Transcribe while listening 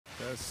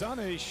The sun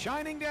is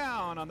shining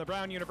down on the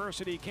Brown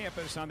University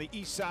campus on the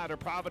east side of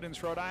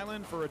Providence, Rhode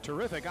Island for a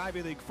terrific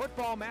Ivy League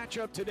football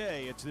matchup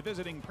today. It's the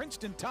visiting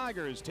Princeton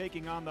Tigers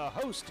taking on the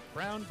host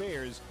Brown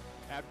Bears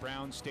at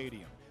Brown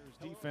Stadium.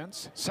 Bears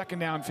defense, second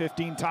down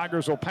 15,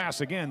 Tigers will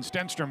pass again.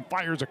 Stenstrom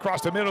fires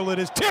across the middle, it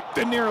is tipped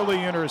and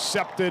nearly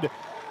intercepted.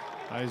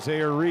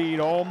 Isaiah Reed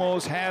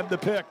almost had the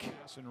pick.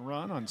 And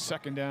run on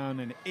second down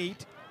and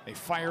 8. They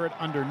fire it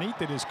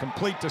underneath. It is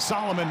complete to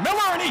Solomon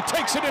Miller, and he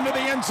takes it into the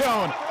end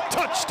zone.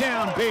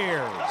 Touchdown,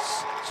 Bears.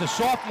 It's a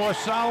sophomore,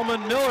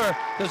 Solomon Miller,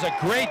 does a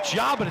great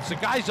job, but it's the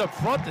guys up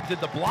front that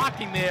did the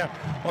blocking there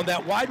on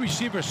that wide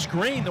receiver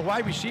screen. The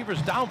wide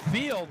receiver's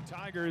downfield.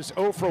 Tigers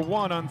 0 for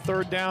 1 on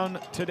third down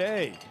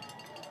today.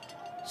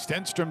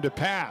 Stenstrom to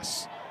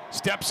pass.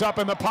 Steps up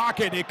in the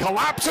pocket. It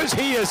collapses.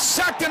 He is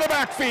sacked in the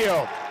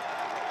backfield.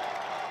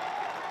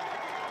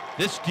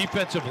 This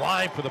defensive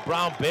line for the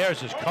Brown Bears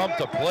has come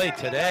to play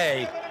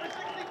today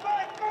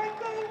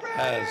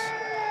as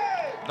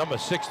number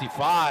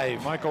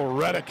 65, Michael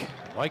Reddick.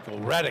 Michael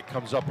Reddick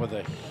comes up with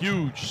a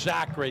huge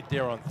sack right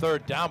there on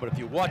third down, but if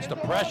you watch the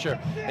pressure,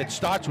 it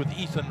starts with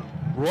Ethan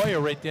Royer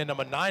right there,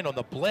 number 9 on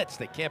the blitz.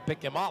 They can't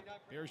pick him up.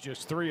 Bears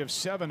just 3 of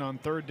 7 on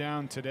third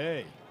down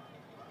today.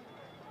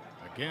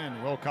 Again,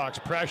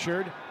 Willcox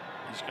pressured.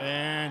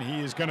 And he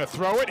is going to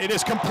throw it. It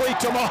is complete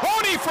to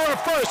Mahoney for a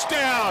first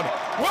down.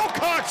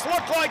 Willcox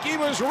looked like he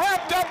was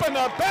wrapped up in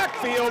the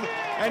backfield,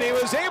 and he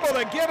was able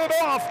to get it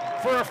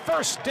off for a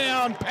first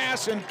down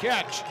pass and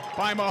catch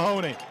by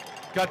Mahoney.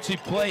 Gutsy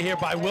play here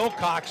by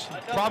Willcox.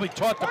 Probably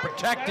taught to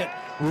protect it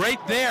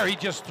right there. He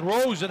just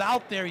throws it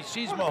out there. He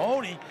sees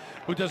Mahoney,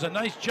 who does a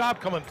nice job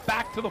coming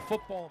back to the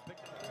football.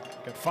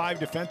 Got 5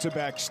 defensive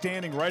backs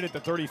standing right at the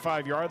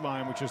 35-yard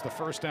line, which is the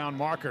first down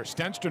marker.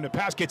 Stenstrom to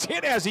pass, gets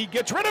hit as he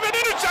gets rid of it,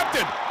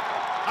 intercepted!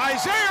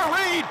 Isaiah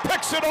Reed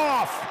picks it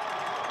off.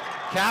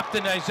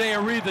 Captain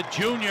Isaiah Reed, the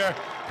junior,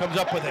 comes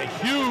up with a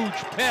huge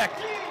pick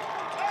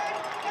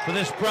for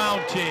this Brown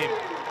team.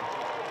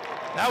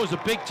 That was a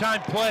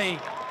big-time play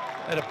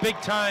at a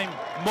big-time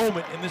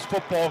moment in this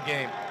football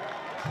game.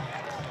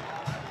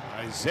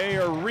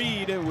 Isaiah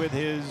Reed with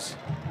his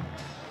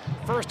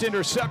first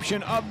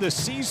interception of the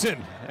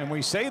season. And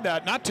we say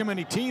that not too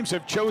many teams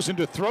have chosen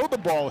to throw the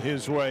ball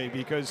his way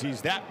because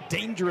he's that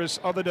dangerous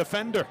of a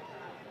defender.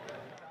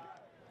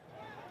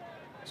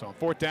 So on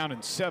 4th down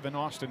and 7,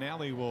 Austin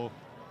Alley will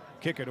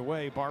kick it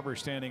away. Barber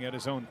standing at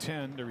his own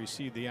 10 to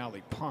receive the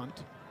Alley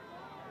punt.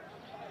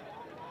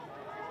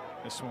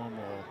 This one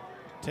will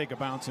take a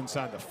bounce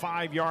inside the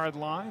 5-yard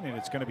line, and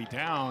it's going to be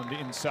down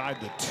inside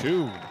the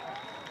 2.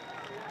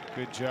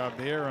 Good job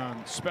there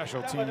on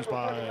special teams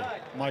by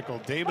Michael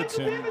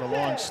Davidson, the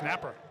long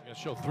snapper. Gonna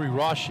show 3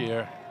 rush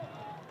here.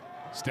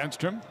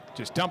 Stenstrom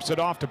just dumps it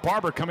off to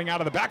Barber coming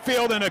out of the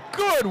backfield, and a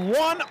good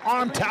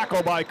one-arm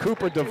tackle by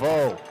Cooper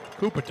DeVoe.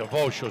 Cooper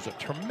DeVoe shows a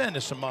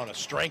tremendous amount of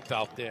strength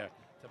out there.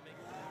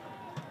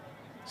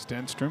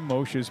 Stenstrom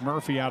motions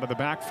Murphy out of the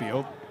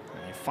backfield,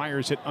 and he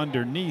fires it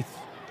underneath.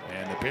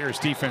 And the Bears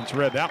defense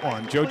read that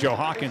one. JoJo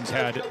Hawkins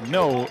had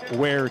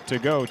nowhere to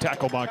go.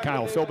 Tackled by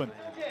Kyle Philbin.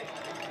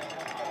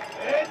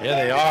 Here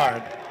they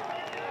are.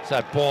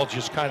 That ball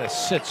just kind of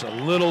sits a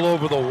little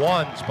over the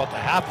ones, about the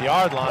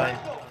half-yard line.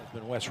 It's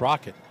been Wes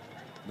Rocket,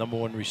 number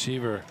 1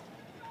 receiver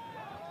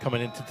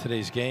coming into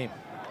today's game.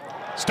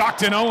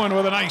 Stockton Owen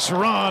with a nice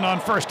run on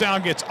first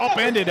down, gets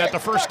upended at the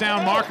first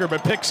down marker,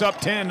 but picks up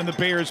 10, and the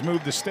Bears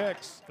move the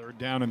sticks. 3rd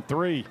down and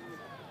 3.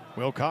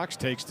 Willcox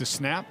takes the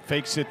snap,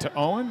 fakes it to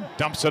Owen,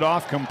 dumps it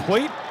off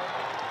complete.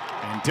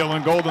 And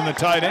Dylan Golden, the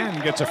tight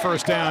end, gets a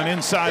first down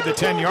inside the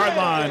 10-yard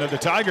line of the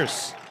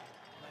Tigers.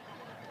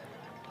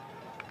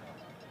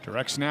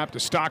 Direct snap to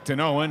Stockton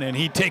Owen, and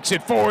he takes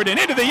it forward and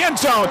into the end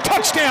zone.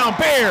 Touchdown,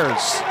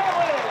 Bears!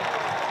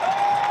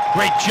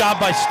 Great job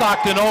by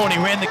Stockton Owen. He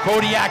ran the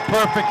Kodiak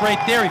perfect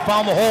right there. He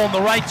found the hole on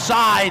the right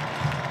side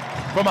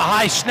from a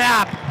high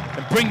snap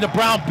and bring the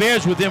Brown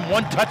Bears within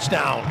 1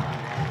 touchdown.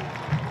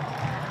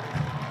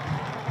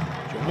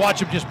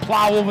 Watch him just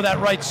plow over that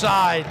right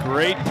side.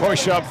 Great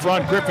push up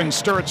front. Griffin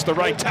Sturtz, the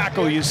right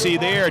tackle you see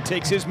there,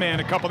 takes his man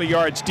a couple of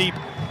yards deep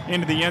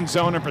into the end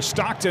zone. And for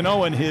Stockton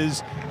Owen,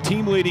 his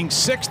team-leading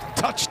 6th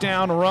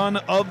touchdown run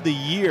of the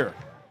year.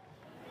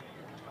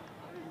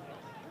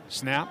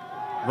 Snap,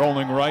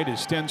 rolling right is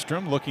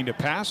Stenstrom, looking to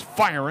pass,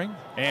 firing,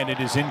 and it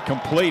is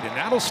incomplete, and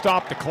that'll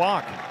stop the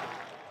clock.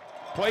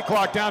 Play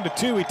clock down to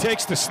 2. He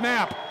takes the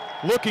snap,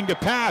 looking to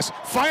pass,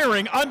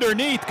 firing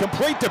underneath,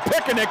 complete to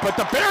Picnic, but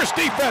the Bears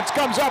defense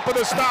comes up with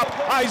a stop.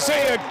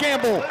 Isaiah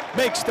Gamble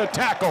makes the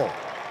tackle.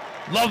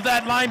 Love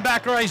that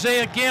linebacker,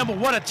 Isaiah Gamble.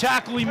 What a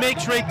tackle he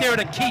makes right there at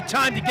a key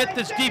time to get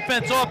this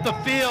defense off the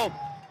field.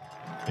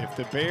 If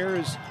the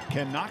Bears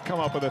cannot come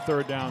up with a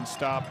 3rd down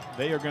stop,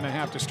 they are going to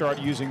have to start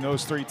using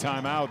those 3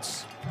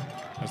 timeouts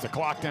as the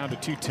clock down to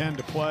 2:10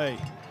 to play.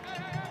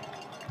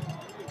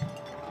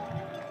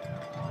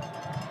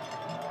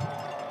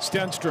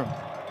 Stenstrom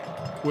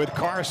with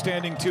Carr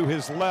standing to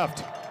his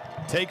left.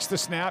 Takes the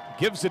snap,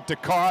 gives it to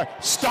Carr,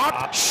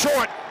 stopped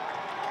short.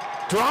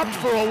 Dropped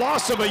for a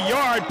loss of a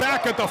yard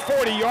back at the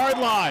 40-yard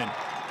line.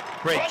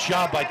 Great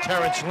job by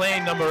Terrence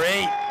Lane, number 8.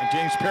 And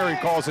James Perry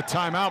calls a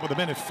timeout with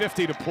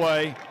 1:50 to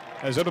play,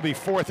 as it'll be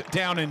 4th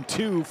down and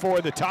 2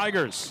 for the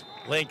Tigers.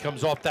 Lane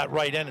comes off that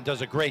right end and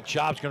does a great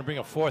job. He's going to bring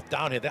a 4th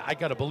down here. I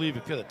got to believe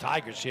if you're the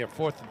Tigers here,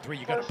 4th and 3,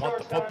 you got to punt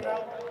the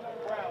football.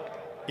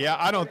 Yeah,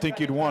 I don't think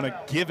you'd want to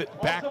give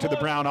it back to the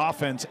Brown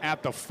offense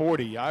at the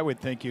 40. I would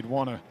think you'd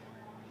want to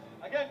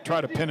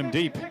try to pin him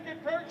deep.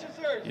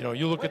 You know,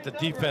 you look at the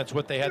defense,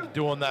 what they had to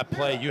do on that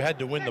play. You had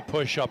to win the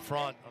push up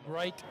front.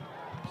 Right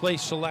play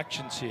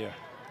selections here.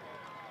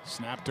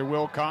 Snap to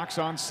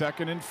Willcox on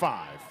 2nd and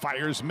 5.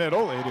 Fires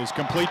middle. It is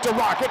complete to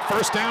Rocket.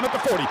 1st down at the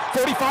 40.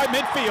 45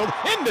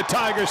 midfield into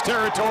Tigers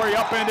territory.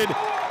 Upended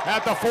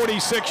at the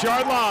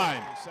 46-yard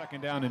line.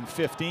 2nd down and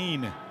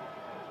 15.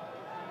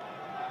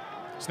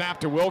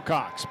 Snap to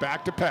Willcox.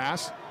 Back to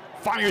pass.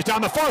 Fires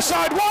down the far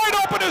side. Wide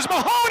open is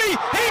Mahoney.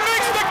 He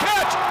makes the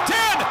catch.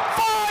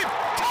 10-5.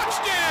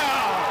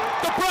 Touchdown.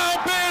 The Brown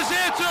Bears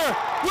answer.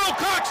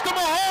 Willcox to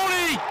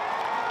Mahoney.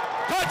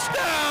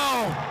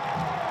 Touchdown.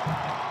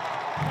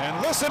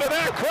 And listen to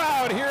that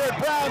crowd here at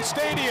Brown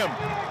Stadium.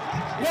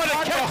 What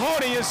a catch.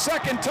 Mahoney, his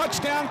 2nd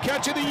touchdown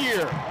catch of the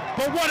year.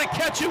 But what a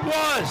catch it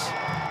was.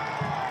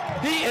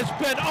 He has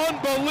been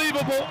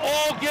unbelievable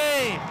all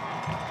game.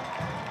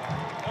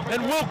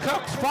 And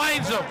Willcox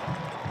finds him.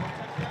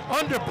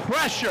 Under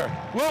pressure,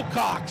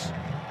 Willcox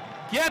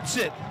gets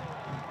it.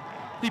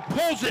 He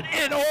pulls it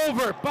in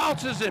over,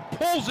 bounces it,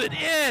 pulls it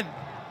in.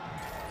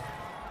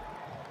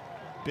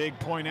 Big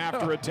point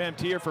after attempt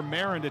here for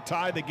Maron to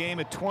tie the game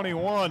at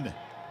 21.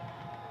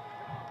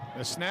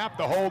 The snap,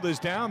 the hold is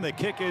down, the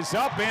kick is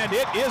up, and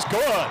it is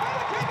good.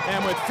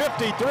 And with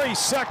 53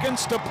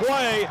 seconds to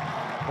play,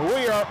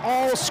 we are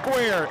all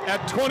square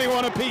at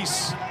 21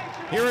 apiece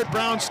here at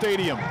Brown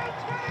Stadium.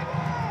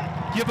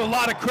 Give a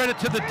lot of credit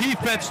to the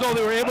defense, though.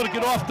 They were able to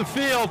get off the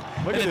field.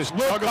 Look and at it's this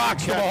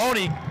Willcox to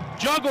Mahoney.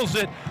 Juggles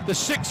it. The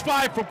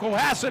 6'5" from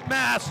Cohasset,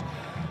 Mass.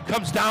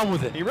 Comes down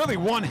with it. He really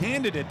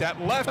one-handed it. That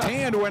left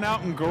hand went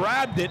out and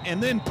grabbed it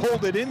and then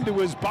pulled it into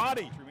his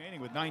body. Remaining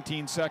with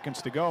 19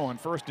 seconds to go on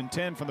 1st and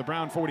 10 from the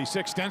Brown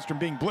 46. Stenstrom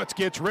being blitzed,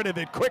 gets rid of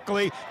it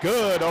quickly.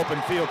 Good open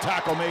field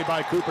tackle made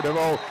by Cooper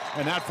DeVoe,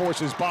 and that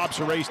forces Bob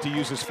Serace to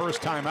use his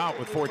first timeout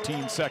with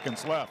 14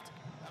 seconds left.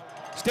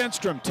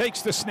 Stenstrom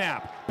takes the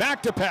snap,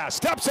 back to pass,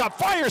 steps up,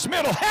 fires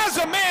middle, has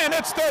a man.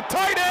 It's the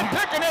tight end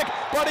Picnic,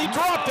 but he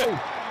dropped it.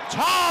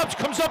 Hobbs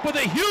comes up with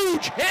a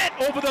huge hit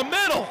over the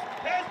middle.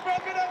 Pass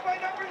broken up by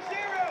number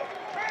 0,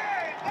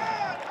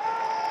 Treyvon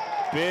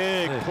Hobbs.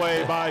 Big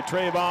play by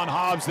Treyvon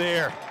Hobbs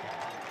there.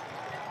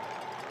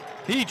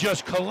 He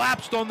just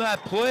collapsed on that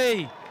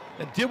play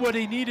and did what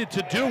he needed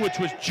to do, which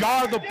was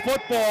jar the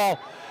football.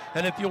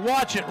 And if you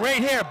watch it right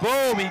here,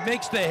 boom, he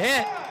makes the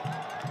hit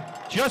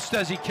just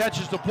as he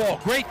catches the ball.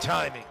 Great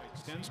timing.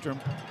 Stenstrom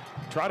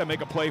try to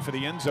make a play for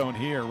the end zone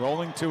here.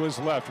 Rolling to his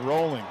left,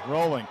 rolling.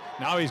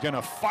 Now he's going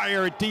to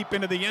fire it deep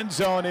into the end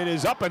zone. It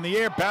is up in the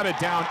air, batted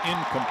down,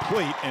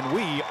 incomplete, and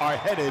we are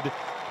headed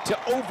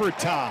to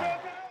overtime.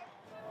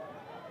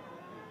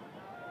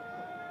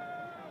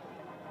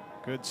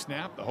 Good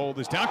snap, the hold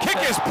is down. Kick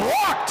is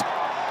blocked!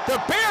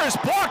 The Bears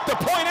blocked the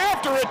point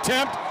after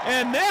attempt,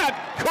 and that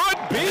could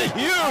be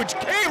huge.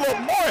 Caleb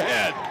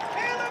Moorhead.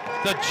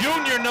 The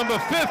junior, number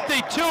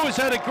 52, has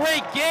had a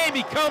great game.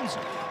 He comes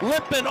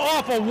limping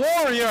off a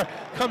Warrior,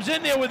 comes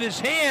in there with his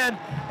hand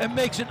and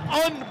makes an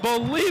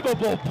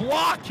unbelievable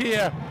block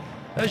here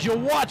as you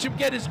watch him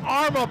get his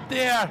arm up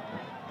there.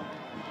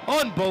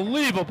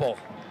 Unbelievable.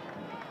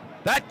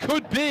 That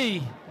could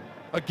be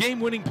a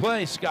game-winning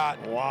play, Scott.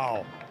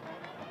 Wow.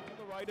 To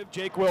the right of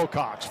Jake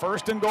Willcox.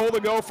 1st and goal to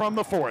go from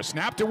the 4.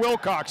 Snap to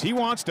Willcox. He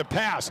wants to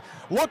pass.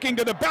 Looking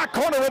to the back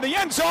corner of the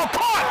end zone.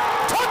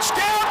 Caught!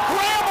 Touchdown,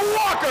 Graham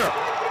Walker!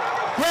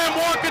 Graham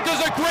Walker does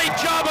a great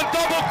job of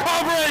double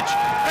coverage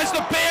as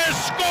the Bears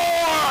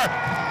score.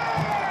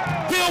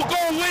 Field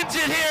goal wins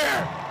it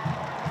here.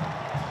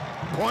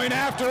 Point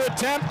after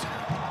attempt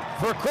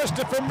for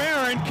Christopher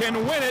Maron can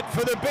win it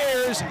for the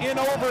Bears in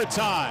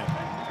overtime.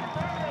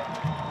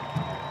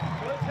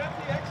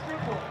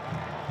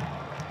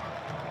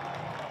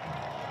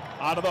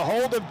 Out of the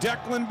hold of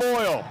Declan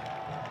Boyle.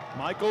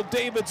 Michael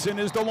Davidson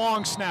is the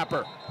long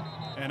snapper.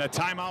 And a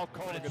timeout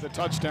call to the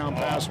touchdown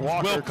pass.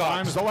 Walker Willcox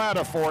climbs the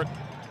ladder for it.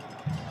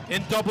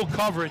 In double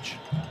coverage.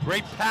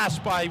 Great pass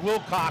by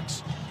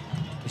Willcox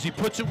as he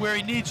puts it where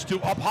he needs to,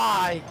 up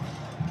high.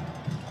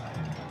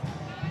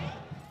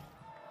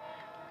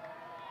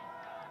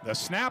 The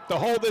snap, the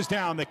hold is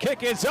down, the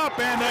kick is up,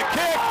 and the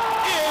kick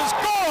is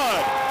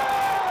good!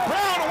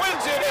 Brown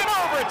wins it in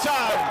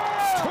overtime,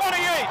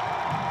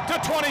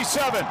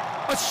 28-27.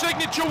 A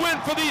signature win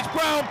for these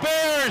Brown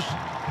Bears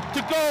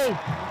to go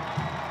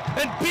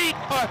and beat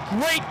a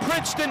great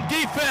Princeton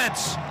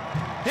defense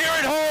here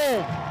at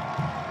home.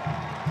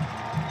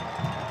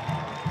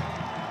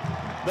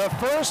 The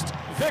first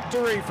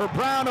victory for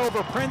Brown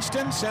over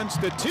Princeton since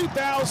the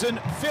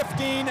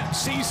 2015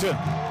 season.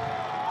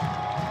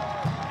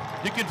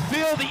 You can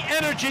feel the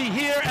energy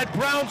here at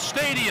Brown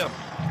Stadium.